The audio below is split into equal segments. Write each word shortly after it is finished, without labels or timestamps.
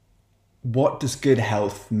What does good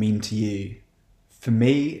health mean to you? For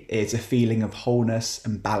me, it's a feeling of wholeness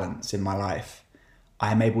and balance in my life.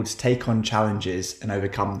 I am able to take on challenges and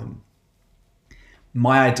overcome them.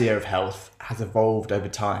 My idea of health has evolved over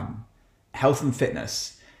time. Health and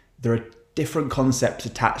fitness, there are different concepts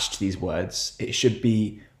attached to these words. It should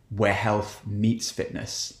be where health meets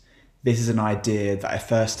fitness. This is an idea that I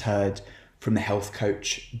first heard from the health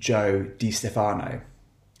coach Joe DiStefano.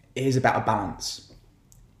 It is about a balance.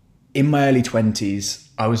 In my early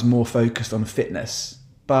 20s, I was more focused on fitness,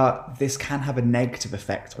 but this can have a negative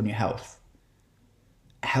effect on your health.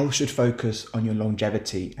 Health should focus on your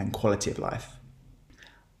longevity and quality of life.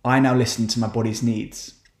 I now listen to my body's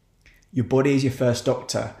needs. Your body is your first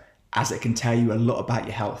doctor, as it can tell you a lot about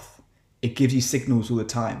your health. It gives you signals all the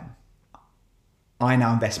time. I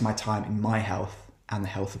now invest my time in my health and the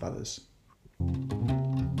health of others.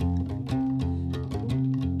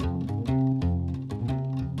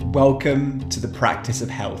 Welcome to the Practice of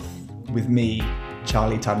Health with me,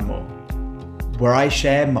 Charlie Tunmore, where I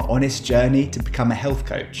share my honest journey to become a health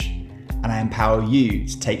coach and I empower you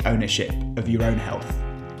to take ownership of your own health.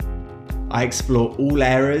 I explore all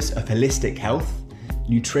areas of holistic health,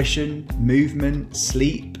 nutrition, movement,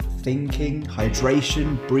 sleep, thinking,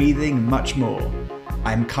 hydration, breathing, and much more.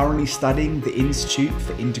 I am currently studying the Institute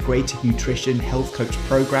for Integrated Nutrition Health Coach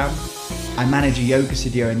program. I manage a yoga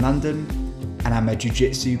studio in London, and I'm a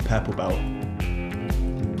Jiu-Jitsu purple belt.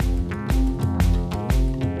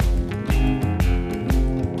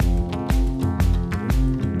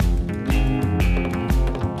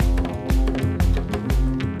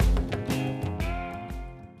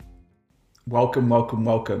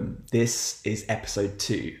 Welcome. This is episode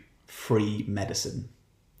 2, Free Medicine.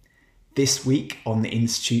 This week on the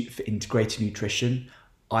Institute for Integrated Nutrition,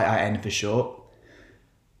 IIN for short,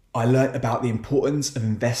 I learnt about the importance of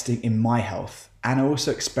investing in my health, and I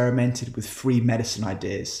also experimented with free medicine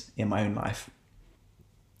ideas in my own life.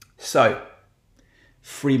 So,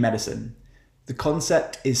 free medicine. The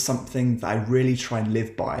concept is something that I really try and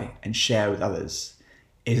live by and share with others.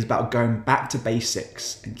 It is about going back to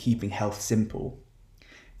basics and keeping health simple.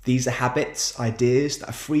 These are habits, ideas that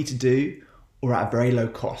are free to do or at a very low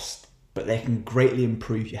cost, but they can greatly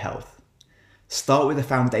improve your health. Start with the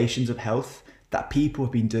foundations of health that people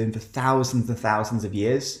have been doing for thousands and thousands of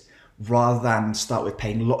years, rather than start with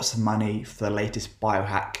paying lots of money for the latest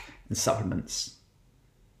biohack and supplements.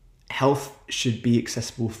 Health should be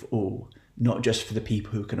accessible for all, not just for the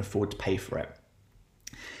people who can afford to pay for it.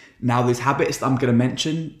 Now, those habits that I'm going to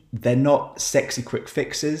mention, they're not sexy quick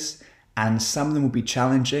fixes, and some of them will be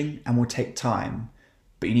challenging and will take time,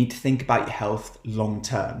 but you need to think about your health long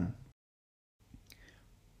term.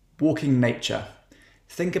 Walking in nature.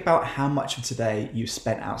 Think about how much of today you've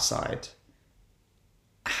spent outside.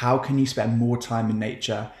 How can you spend more time in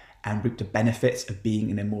nature and reap the benefits of being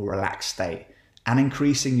in a more relaxed state and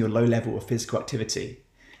increasing your low level of physical activity?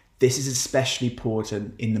 This is especially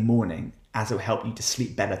important in the morning, as it will help you to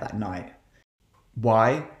sleep better that night.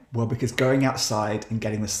 Why? Well, because going outside and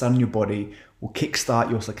getting the sun in your body will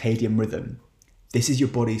kickstart your circadian rhythm. This is your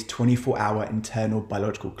body's 24-hour internal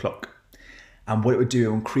biological clock. And what it would do, it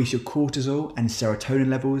will increase your cortisol and serotonin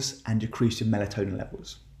levels and decrease your melatonin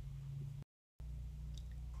levels.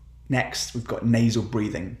 Next, we've got nasal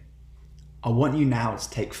breathing. I want you now to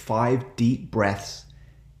take 5 deep breaths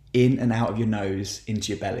in and out of your nose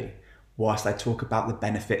into your belly, whilst I talk about the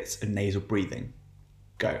benefits of nasal breathing.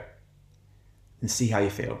 Go. And see how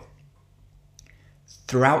you feel.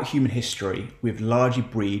 Throughout human history, we've largely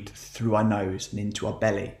breathed through our nose and into our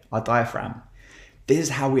belly, our diaphragm. This is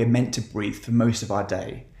how we are meant to breathe for most of our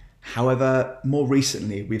day. However, more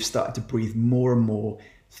recently, we've started to breathe more and more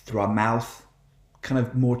through our mouth, kind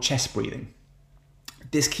of more chest breathing.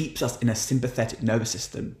 This keeps us in a sympathetic nervous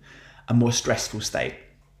system, a more stressful state.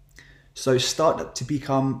 So start to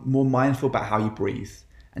become more mindful about how you breathe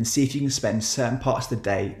and see if you can spend certain parts of the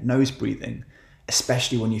day nose breathing,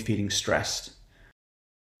 especially when you're feeling stressed.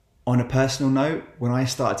 On a personal note, when I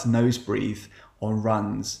started to nose breathe on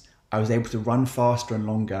runs, I was able to run faster and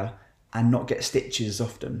longer and not get stitches as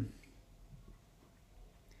often.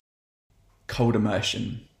 Cold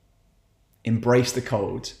immersion. Embrace the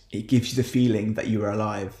cold. It gives you the feeling that you are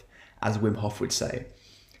alive, as Wim Hof would say.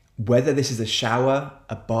 Whether this is a shower,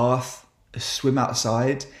 a bath, a swim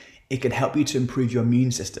outside, it can help you to improve your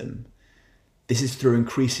immune system. This is through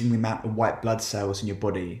increasing the amount of white blood cells in your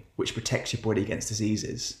body, which protects your body against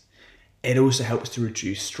diseases. It also helps to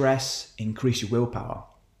reduce stress, increase your willpower.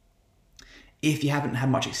 If you haven't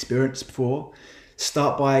had much experience before,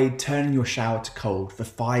 start by turning your shower to cold for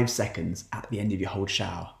 5 seconds at the end of your whole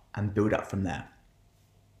shower and build up from there.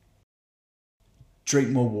 Drink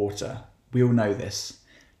more water. We all know this.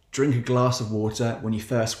 Drink a glass of water when you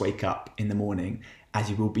first wake up in the morning, as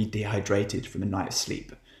you will be dehydrated from a night's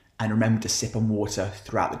sleep. And remember to sip on water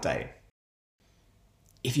throughout the day.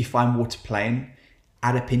 If you find water plain,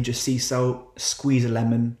 add a pinch of sea salt, squeeze a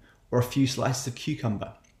lemon, or a few slices of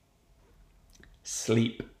cucumber.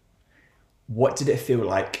 Sleep. What did it feel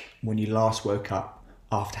like when you last woke up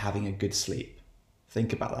after having a good sleep?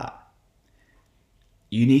 Think about that.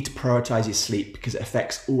 You need to prioritize your sleep because it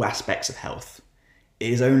affects all aspects of health.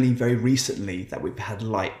 It is only very recently that we've had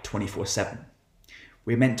light 24/7.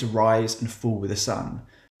 We're meant to rise and fall with the sun.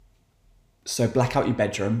 So black out your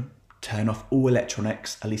bedroom, turn off all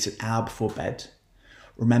electronics at least an hour before bed.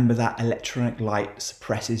 Remember that electronic light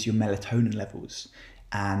suppresses your melatonin levels,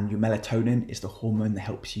 and your melatonin is the hormone that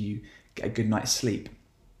helps you get a good night's sleep.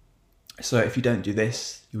 So if you don't do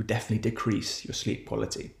this, you'll definitely decrease your sleep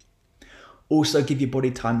quality. Also, give your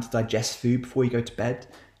body time to digest food before you go to bed,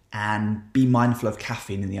 and be mindful of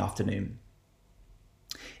caffeine in the afternoon.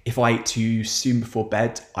 If I eat too soon before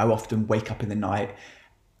bed, I often wake up in the night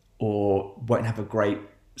or won't have a great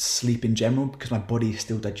sleep in general because my body is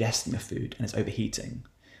still digesting the food and it's overheating.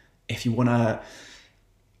 If you want to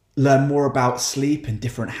learn more about sleep and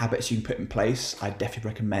different habits you can put in place, I definitely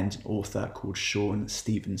recommend an author called Sean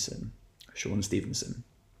Stevenson.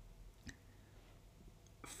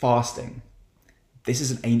 Fasting. This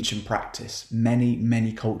is an ancient practice.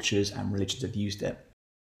 Many cultures and religions have used it.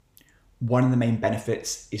 One of the main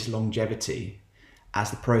benefits is longevity,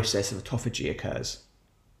 as the process of autophagy occurs.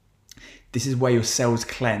 This is where your cells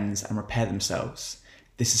cleanse and repair themselves.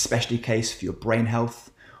 This is especially the case for your brain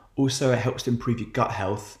health. Also, it helps to improve your gut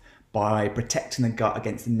health by protecting the gut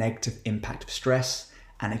against the negative impact of stress,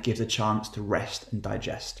 and it gives a chance to rest and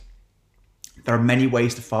digest. There are many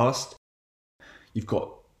ways to fast. You've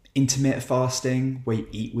got intermittent fasting, where you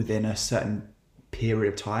eat within a certain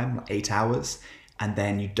period of time, like 8 hours, and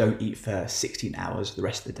then you don't eat for 16 hours the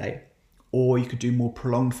rest of the day. Or you could do more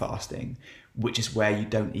prolonged fasting, which is where you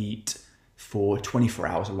don't eat for 24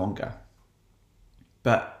 hours or longer.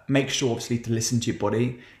 But make sure, obviously, to listen to your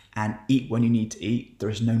body and eat when you need to eat. There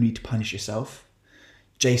is no need to punish yourself.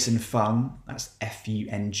 Jason Fung, that's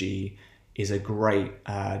F-U-N-G, is a great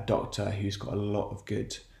doctor who's got a lot of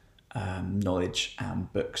good knowledge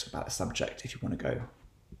and books about the subject if you want to go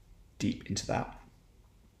deep into that.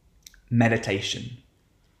 Meditation.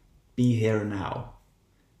 Be here and now.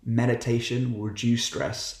 Meditation will reduce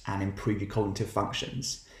stress and improve your cognitive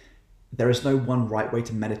functions. There is no one right way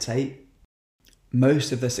to meditate.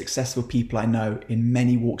 Most of the successful people I know in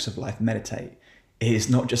many walks of life meditate. It is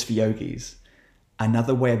not just for yogis.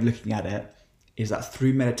 Another way of looking at it is that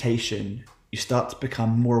through meditation, you start to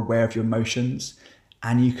become more aware of your emotions,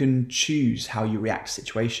 and you can choose how you react to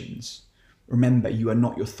situations. Remember, you are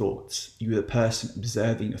not your thoughts. You are the person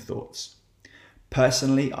observing your thoughts.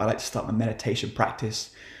 Personally, I like to start my meditation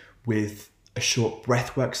practice with a short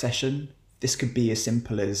breathwork session. This could be as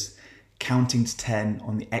simple as counting to 10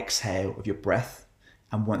 on the exhale of your breath,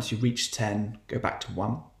 and once you reach 10, go back to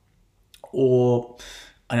 1. Or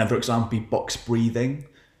another example would be box breathing.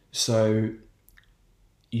 So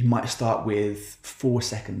you might start with 4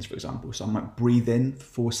 seconds, for example. So I might breathe in for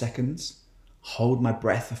 4 seconds, hold my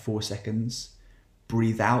breath for 4 seconds,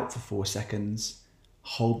 breathe out for 4 seconds,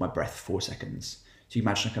 hold my breath for 4 seconds. So you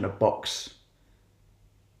imagine a kind of box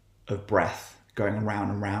of breath going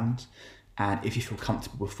around and round. And if you feel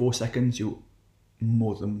comfortable with 4 seconds, you're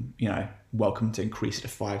more than welcome to increase it to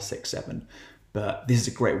 5, 6, 7. But this is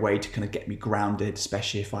a great way to kind of get me grounded,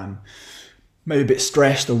 especially if I'm maybe a bit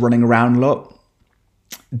stressed or running around a lot.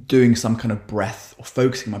 Doing some kind of breath or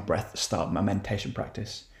focusing my breath at the start of my meditation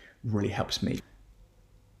practice really helps me.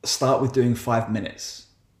 Start with doing 5 minutes.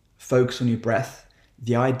 Focus on your breath.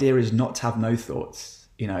 The idea is not to have no thoughts.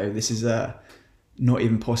 This is not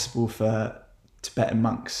even possible for Tibetan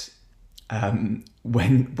monks.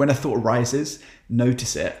 When a thought arises,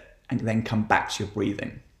 notice it and then come back to your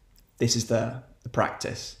breathing. This is the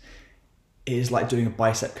practice. It is like doing a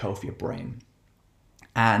bicep curl for your brain.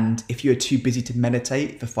 And if you're too busy to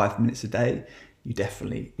meditate for 5 minutes a day, you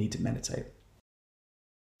definitely need to meditate.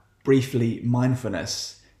 Briefly,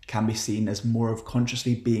 mindfulness can be seen as more of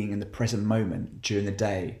consciously being in the present moment during the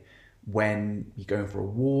day when you're going for a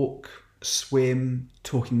walk, swim,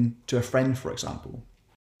 talking to a friend, for example.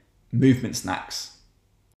 Movement snacks.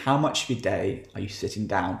 How much of your day are you sitting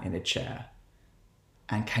down in a chair?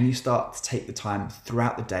 And can you start to take the time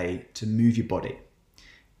throughout the day to move your body?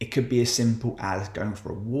 It could be as simple as going for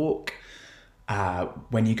a walk.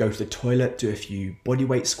 When you go to the toilet, do a few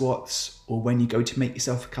bodyweight squats, or when you go to make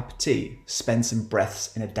yourself a cup of tea, spend some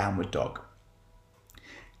breaths in a downward dog.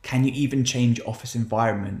 Can you even change your office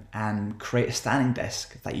environment and create a standing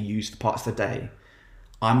desk that you use for parts of the day?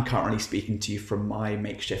 I'm currently speaking to you from my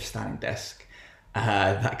makeshift standing desk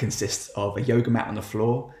that consists of a yoga mat on the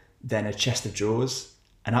floor, then a chest of drawers,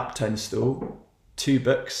 an upturned stool, 2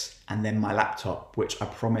 books, and then my laptop, which I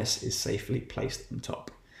promise is safely placed on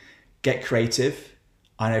top. Get creative.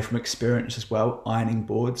 I know from experience as well, ironing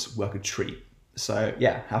boards work a treat. So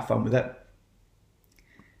yeah, have fun with it.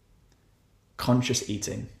 Conscious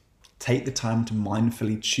eating. Take the time to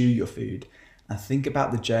mindfully chew your food and think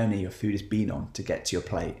about the journey your food has been on to get to your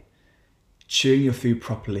plate. Chewing your food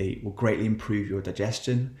properly will greatly improve your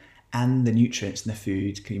digestion, and the nutrients in the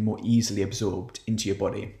food can be more easily absorbed into your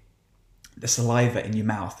body. The saliva in your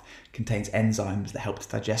mouth contains enzymes that help to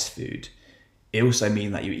digest food. It also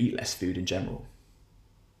means that you eat less food in general.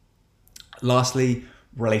 Lastly,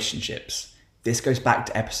 relationships. This goes back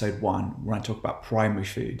to episode 1 when I talk about primary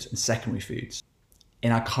foods and secondary foods.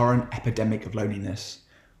 In our current epidemic of loneliness,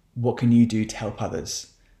 what can you do to help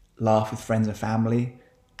others? Laugh with friends and family,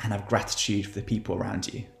 and have gratitude for the people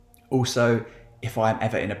around you. Also, if I am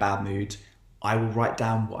ever in a bad mood, I will write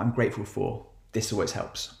down what I'm grateful for. This always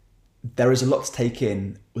helps. There is a lot to take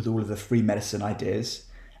in with all of the free medicine ideas,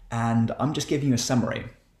 and I'm just giving you a summary.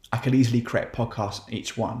 I could easily create a podcast on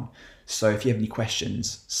each one, so if you have any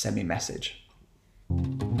questions, send me a message.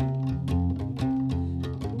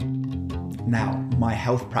 Now, my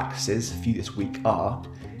health practices for you this week are: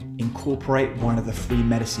 incorporate one of the free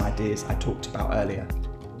medicine ideas I talked about earlier.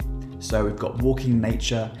 So we've got walking in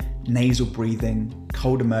nature, nasal breathing,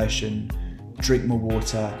 cold immersion, drink more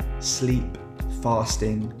water, sleep,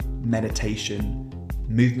 fasting, meditation,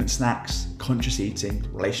 movement snacks, conscious eating,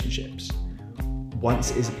 relationships. Once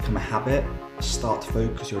it has become a habit, start to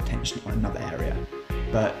focus your attention on another area.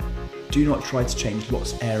 But do not try to change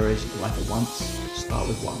lots of areas of your life at once. Start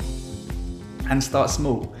with one. And start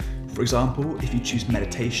small. For example, if you choose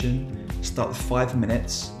meditation, start with 5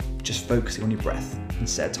 minutes, just focusing on your breath and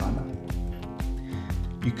set a timer.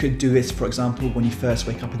 You could do this, for example, when you first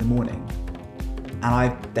wake up in the morning. And I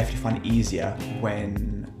definitely find it easier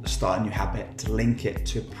when starting a new habit to link it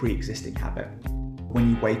to a pre-existing habit.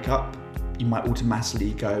 When you wake up, you might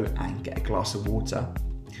automatically go and get a glass of water.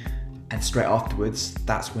 And straight afterwards,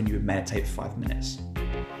 that's when you would meditate for 5 minutes.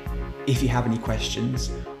 If you have any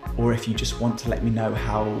questions, or if you just want to let me know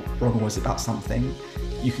how wrong I was about something,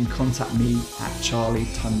 you can contact me at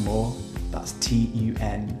charlietunmore, that's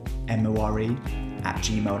TUNMORE,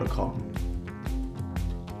 @gmail.com.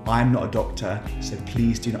 I'm not a doctor, so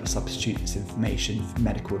please do not substitute this information for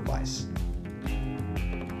medical advice.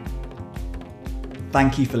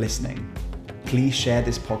 Thank you for listening. Please share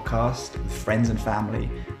this podcast with friends and family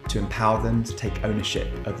to empower them to take ownership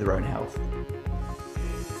of their own health.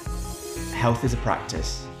 Health is a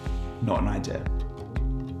practice, not an idea.